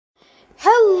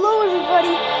Hello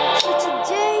everybody. So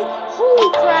today,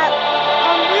 holy crap,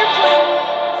 we're playing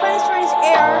Fnaf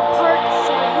Air Part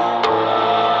 3.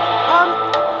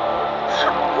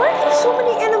 Why are there so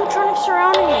many animatronics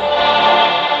surrounding me?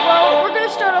 Well, we're gonna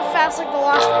start off fast like the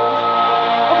last one.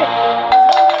 Okay.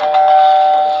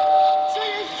 So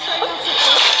you're starting off with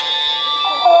this.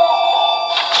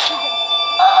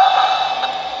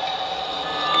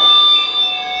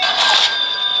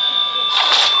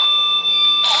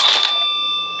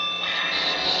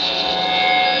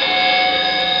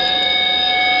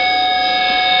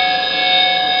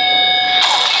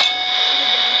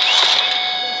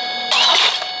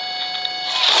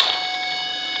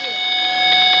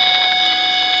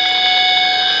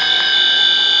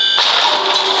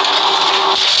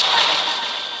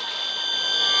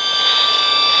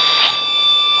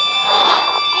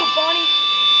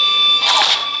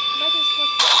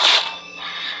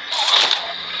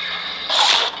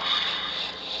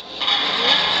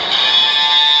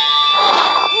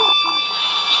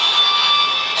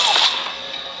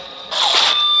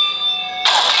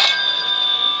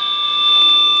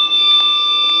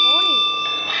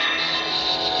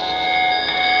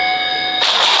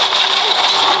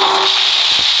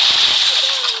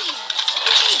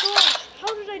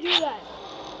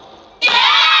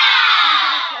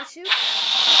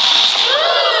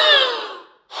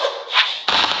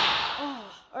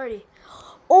 Already.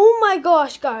 Oh my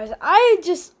gosh, guys. I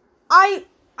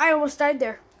almost died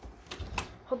there.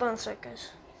 Hold on a sec,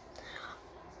 guys.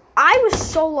 I was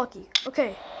so lucky.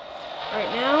 Okay.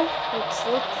 Alright, now let's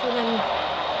look for them,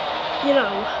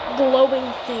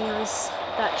 glowing things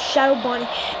that Shadow Bonnie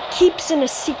keeps in a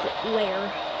secret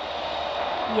lair.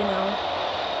 I'm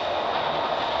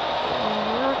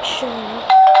not showing up.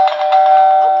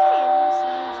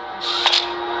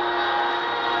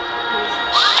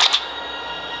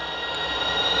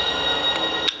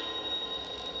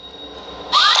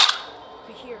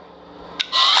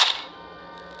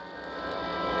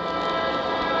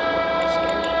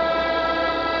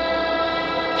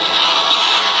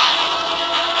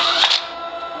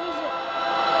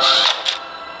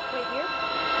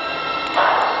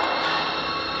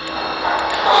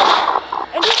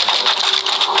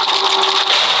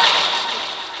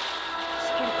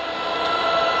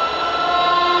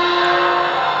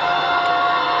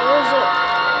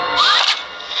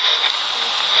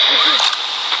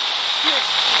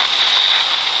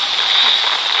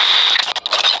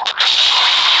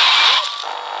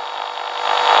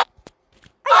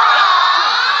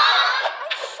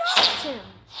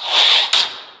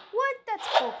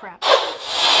 Crap.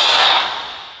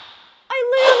 I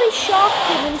literally shocked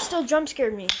him and he still jump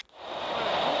scared me.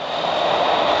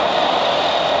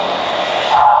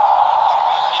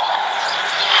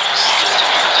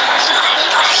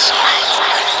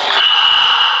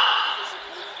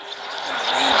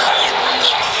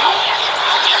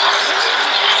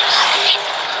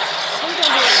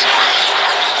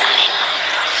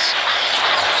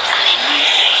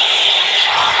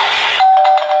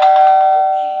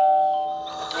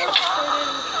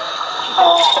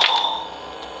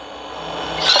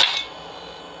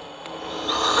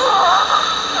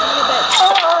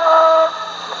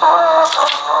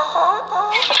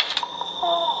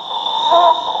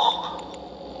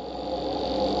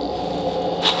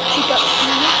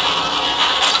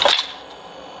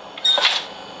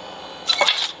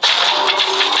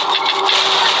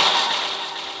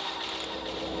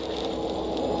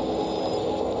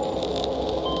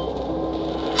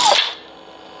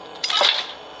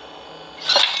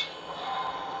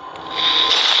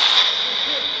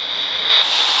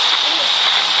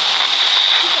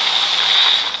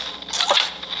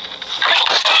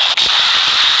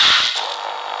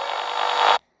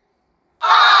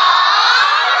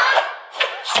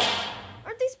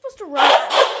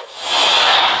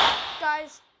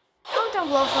 Down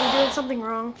below if I'm doing something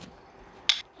wrong.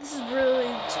 This is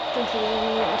really confusing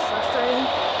me and frustrating.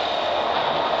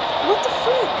 What the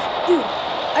freak? Dude,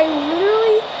 I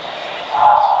literally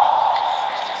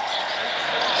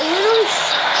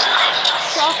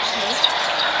shocked me.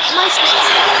 My screen is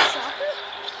shocker.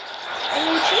 And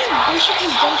then she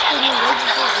basically jumped for me right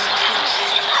before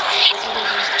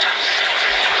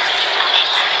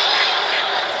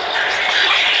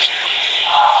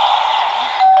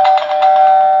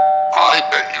I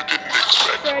bet you didn't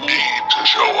expect me to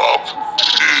show up,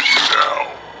 did you now?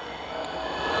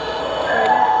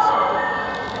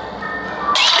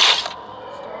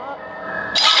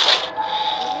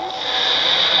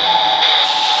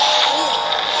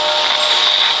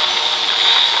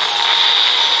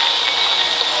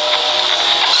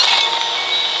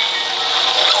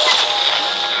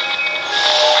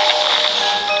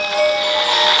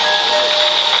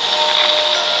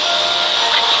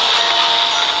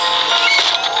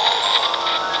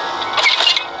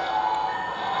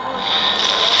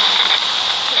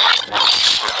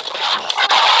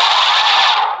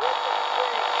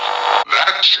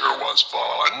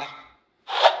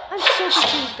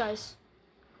 guys.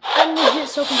 I'm legit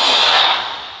so confused.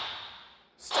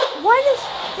 Why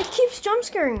does it keeps jump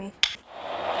scaring me?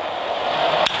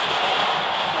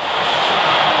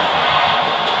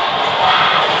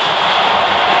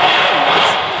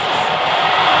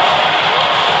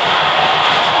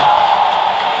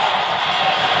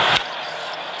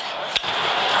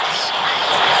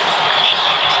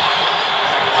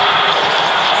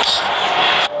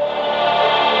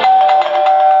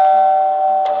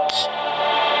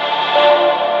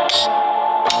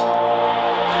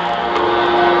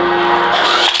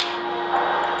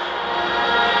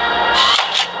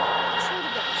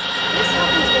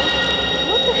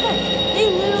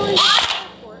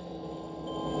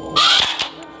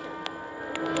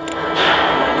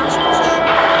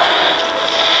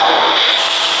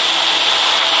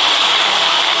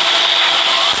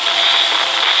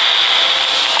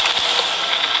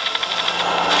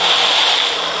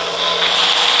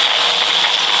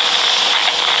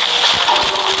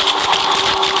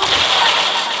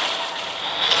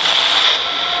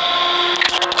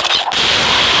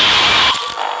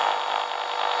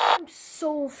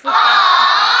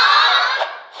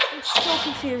 I'm so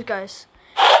confused, guys.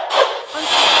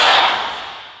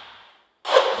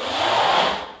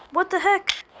 What the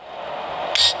heck?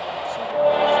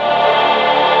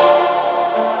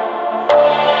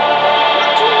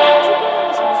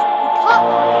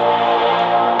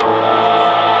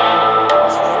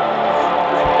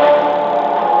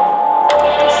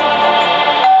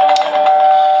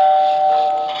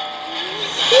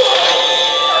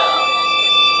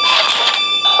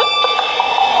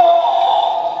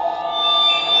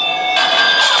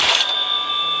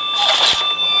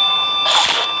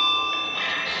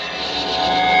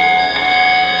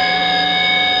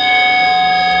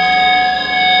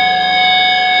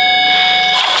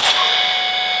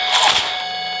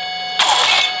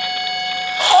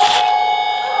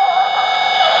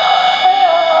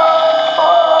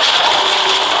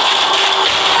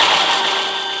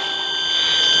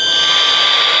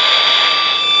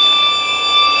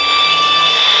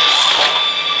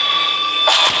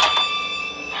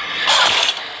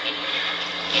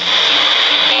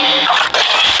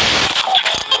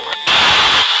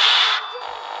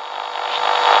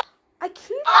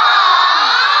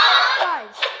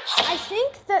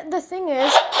 The thing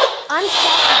is,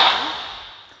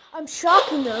 I'm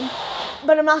shocking them,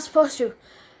 but I'm not supposed to.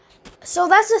 So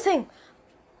that's the thing.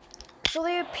 So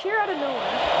they appear out of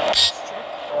nowhere. Let's check.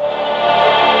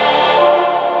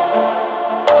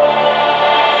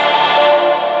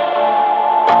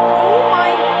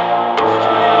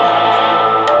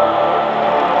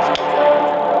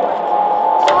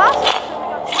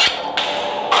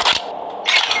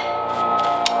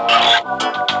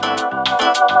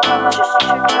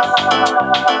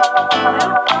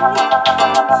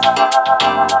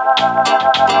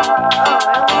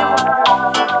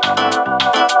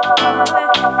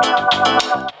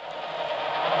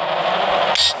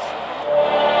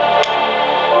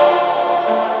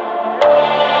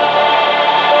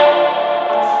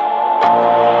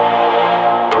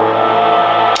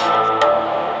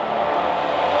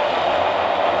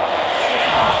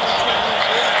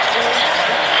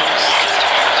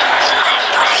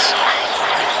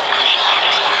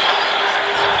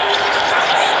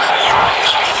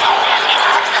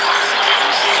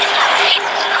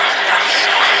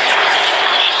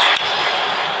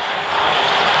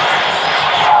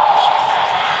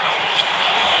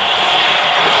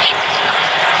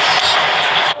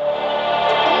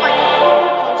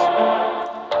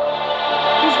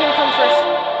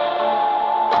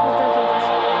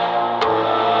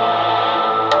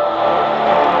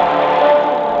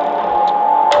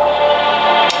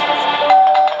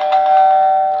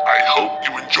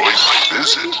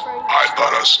 I've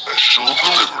got a special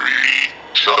delivery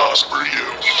just for you.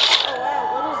 Oh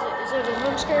wow, what is it? Is it a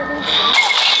jump scare thing?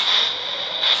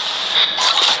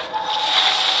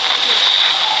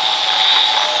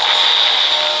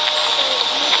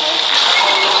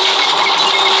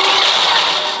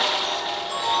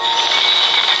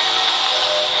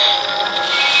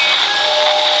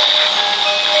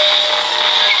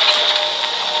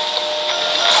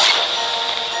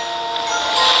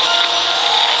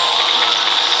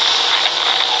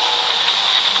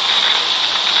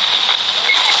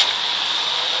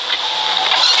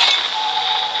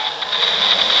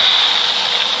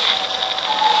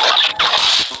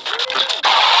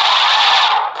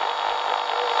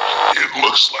 It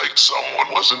looks like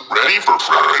someone wasn't ready for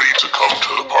Freddy to come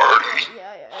to the party.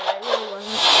 Yeah, I really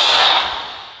wasn't.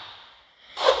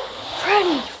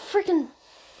 Freddy, freaking.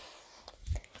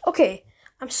 Okay,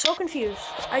 I'm so confused.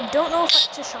 I don't know if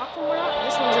to shock them or not.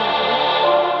 This one's in the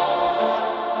room.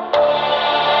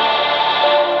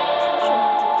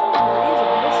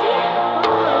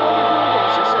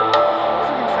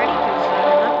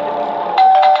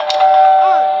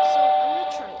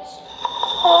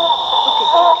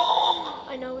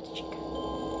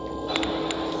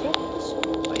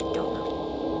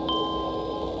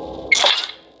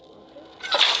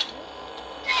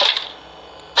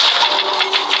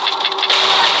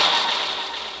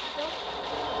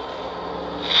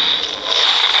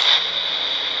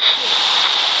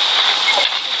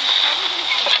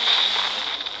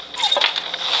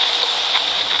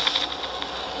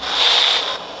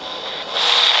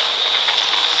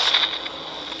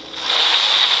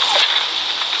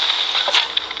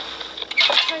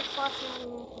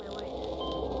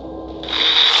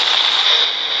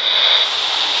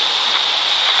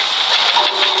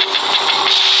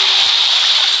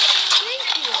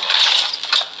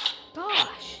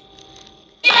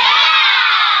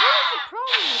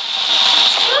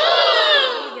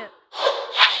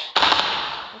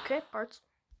 Okay, parts.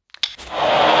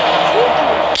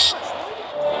 Thank you.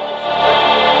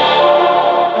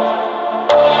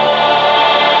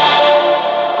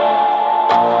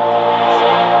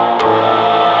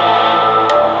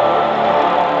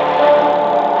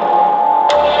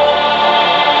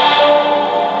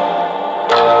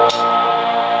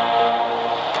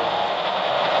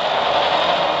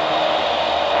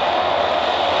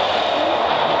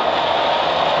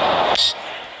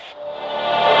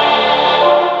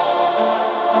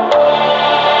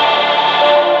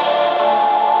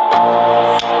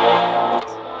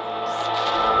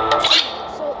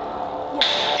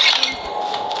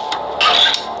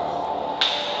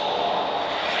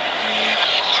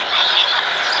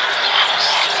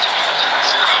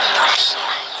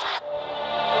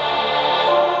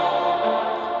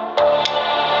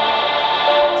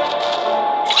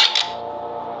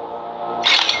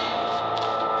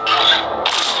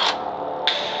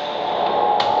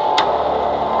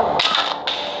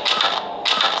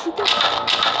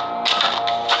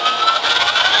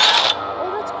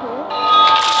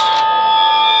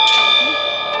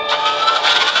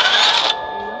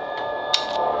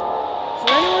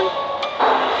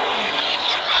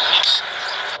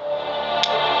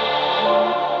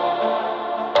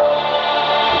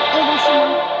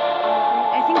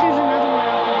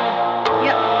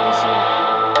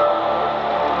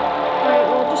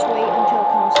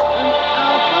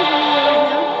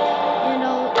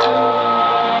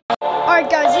 Alright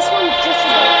guys, this one just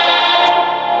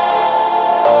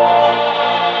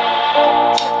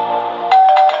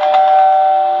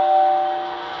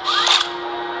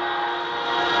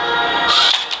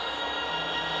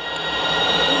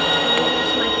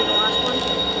this might be the last one.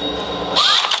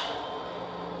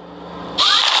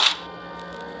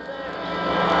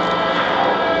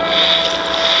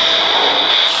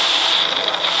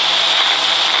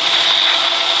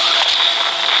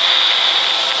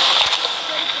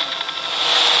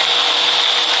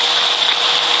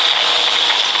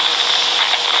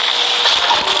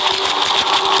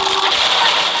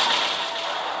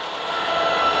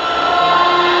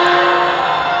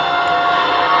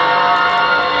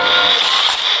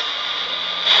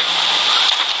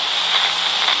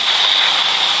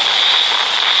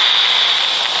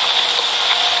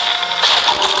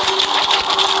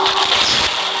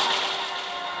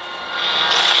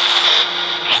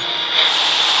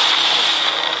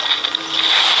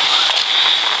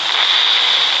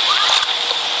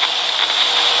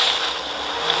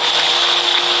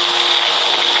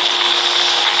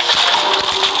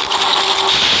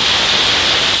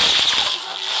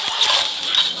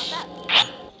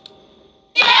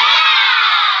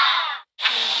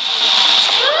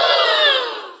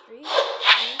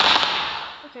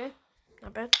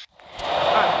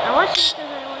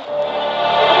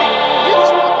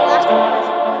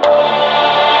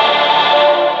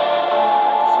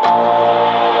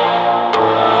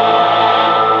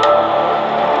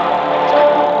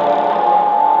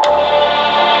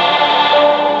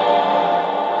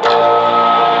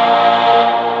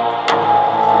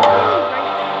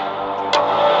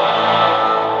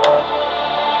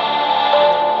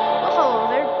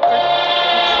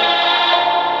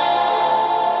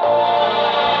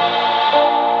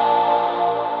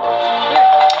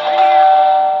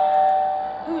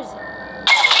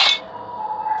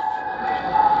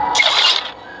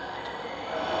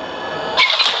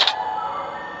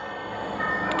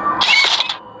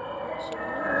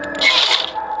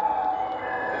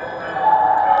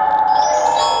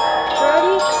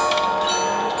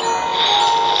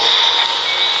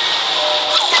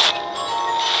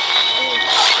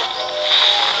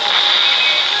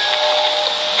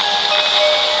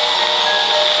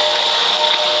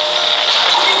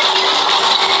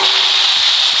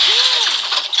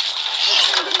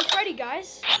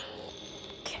 guys.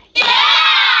 Okay.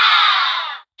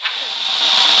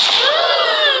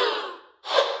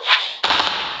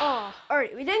 Oh,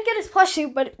 alright. We didn't get his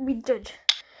plushie, but we did.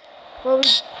 Well, we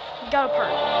got a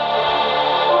part.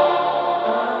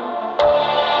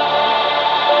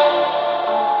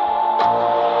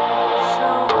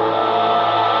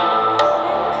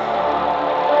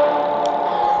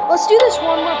 Let's do this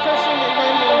one more person,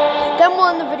 and then we'll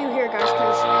end the video here, guys,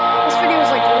 because this video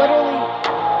is like literally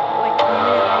like a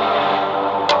minute long.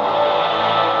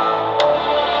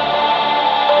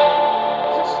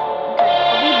 Okay,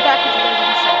 I'll be back with you guys in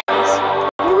a second, guys.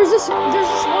 There's this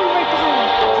one right behind me.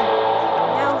 Okay,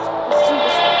 now let's do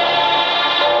this one.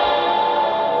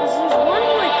 There's one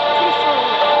like pretty far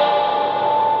away.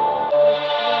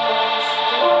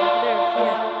 There,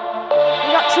 yeah.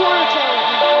 We got 200 tail right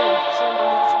now, so.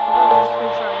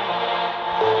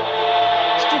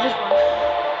 Let's do this one.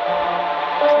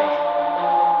 Okay.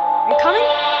 Are you coming?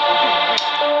 Okay.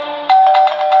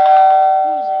 Who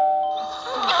is it?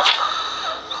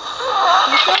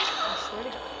 Nico? I swear to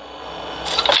God.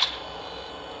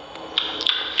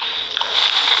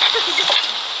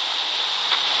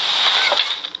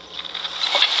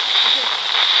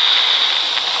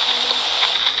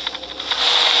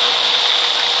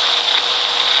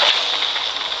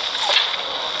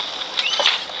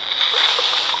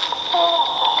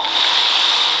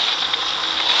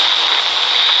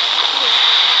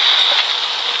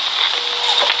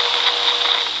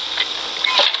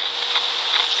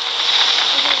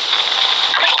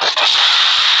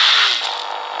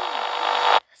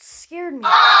 Scared me. Oh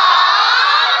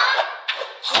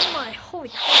my, holy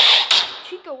crap.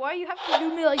 Chico, why you have to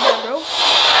do me like that, bro?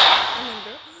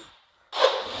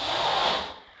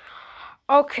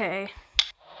 Okay.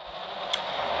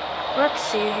 Let's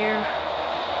see here.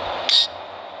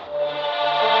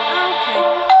 Okay.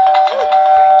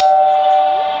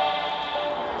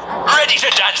 Ready to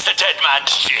dance the dead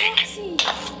man's jig.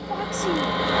 Foxy.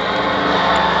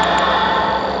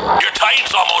 Your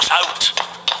time's almost out.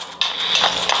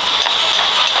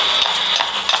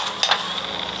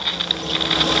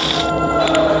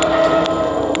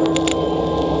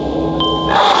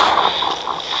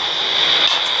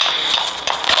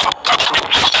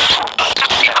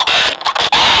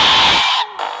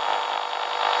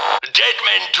 Dead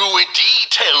men do indeed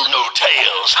tell no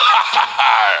tales.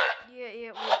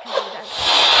 Yeah, we can do that.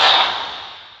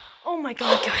 Oh my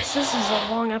god, guys, this is a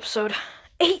long episode.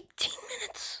 18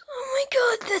 minutes. Oh my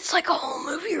god, that's like a whole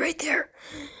movie right there.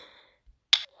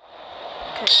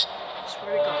 Okay, I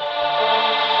swear to God.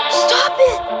 Stop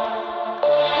it!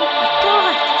 Oh my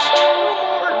god, there's 2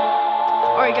 more.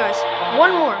 Alright, guys,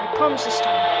 one more. I promise this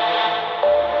time.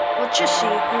 Let's just see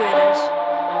who it is.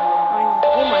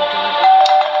 Oh my god.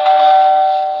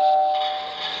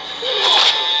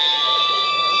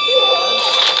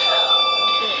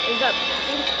 I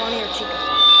think it's Bonnie or Chico.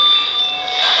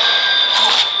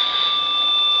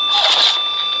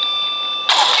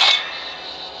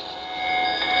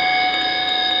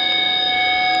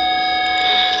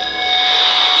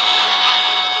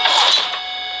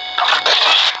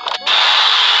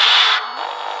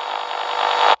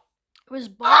 It was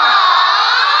Bonnie.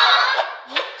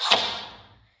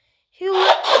 He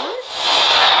looked what?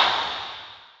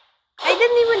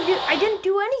 I didn't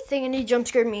do anything and he jump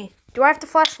scared me. Do I have to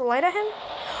flash the light at him?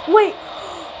 Wait,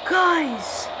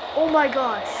 guys. Oh my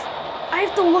gosh. I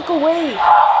have to look away.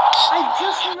 I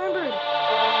just remembered.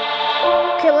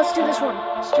 Okay, let's do this one.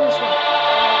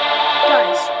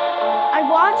 Guys, I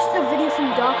watched the video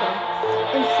from Daka,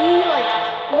 and he like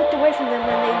looked away from them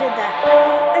when they did that.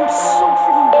 I'm so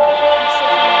freaking dumb.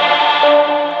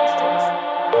 Let's do this.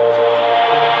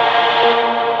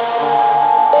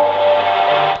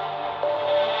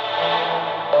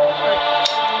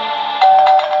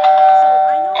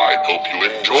 I hope you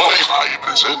enjoy my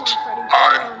visit.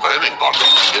 I'm planning on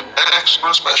making it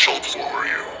extra special for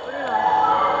you.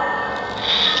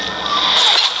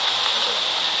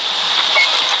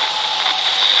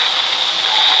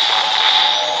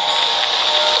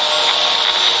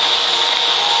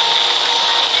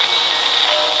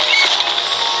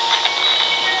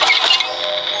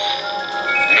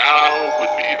 Now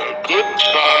would be a good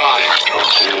time to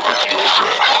hold your breath.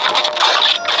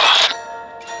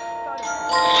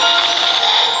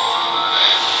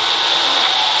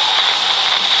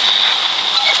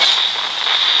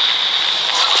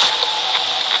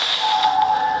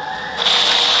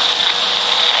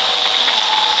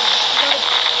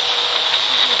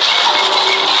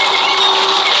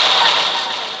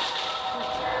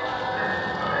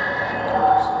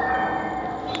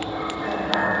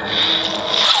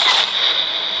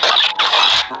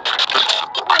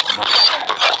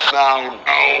 Now,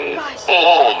 Guys.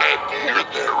 all that beard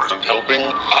there isn't helping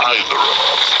either of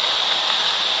us.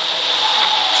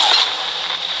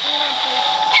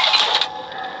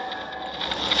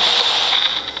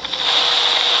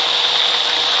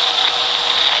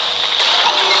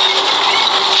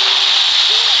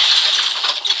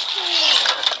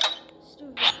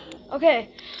 Okay.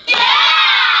 Did we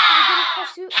get his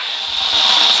plush suit?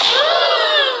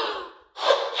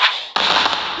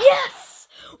 Yes!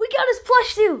 We got his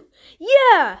plush suit!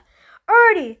 Yeah!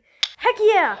 Alrighty. Heck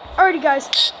yeah! Alrighty,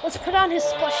 guys. Let's put on his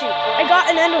plush suit. I got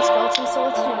an endoskeleton, so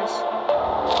let's do this.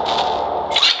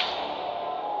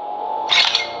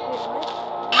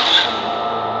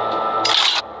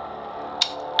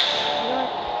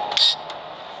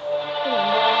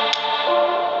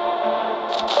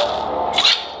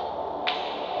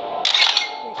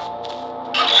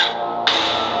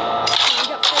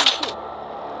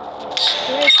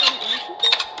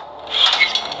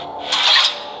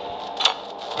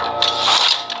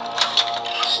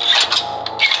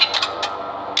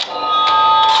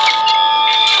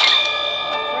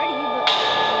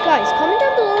 Guys, comment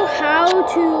down below how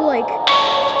to, like,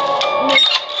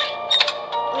 make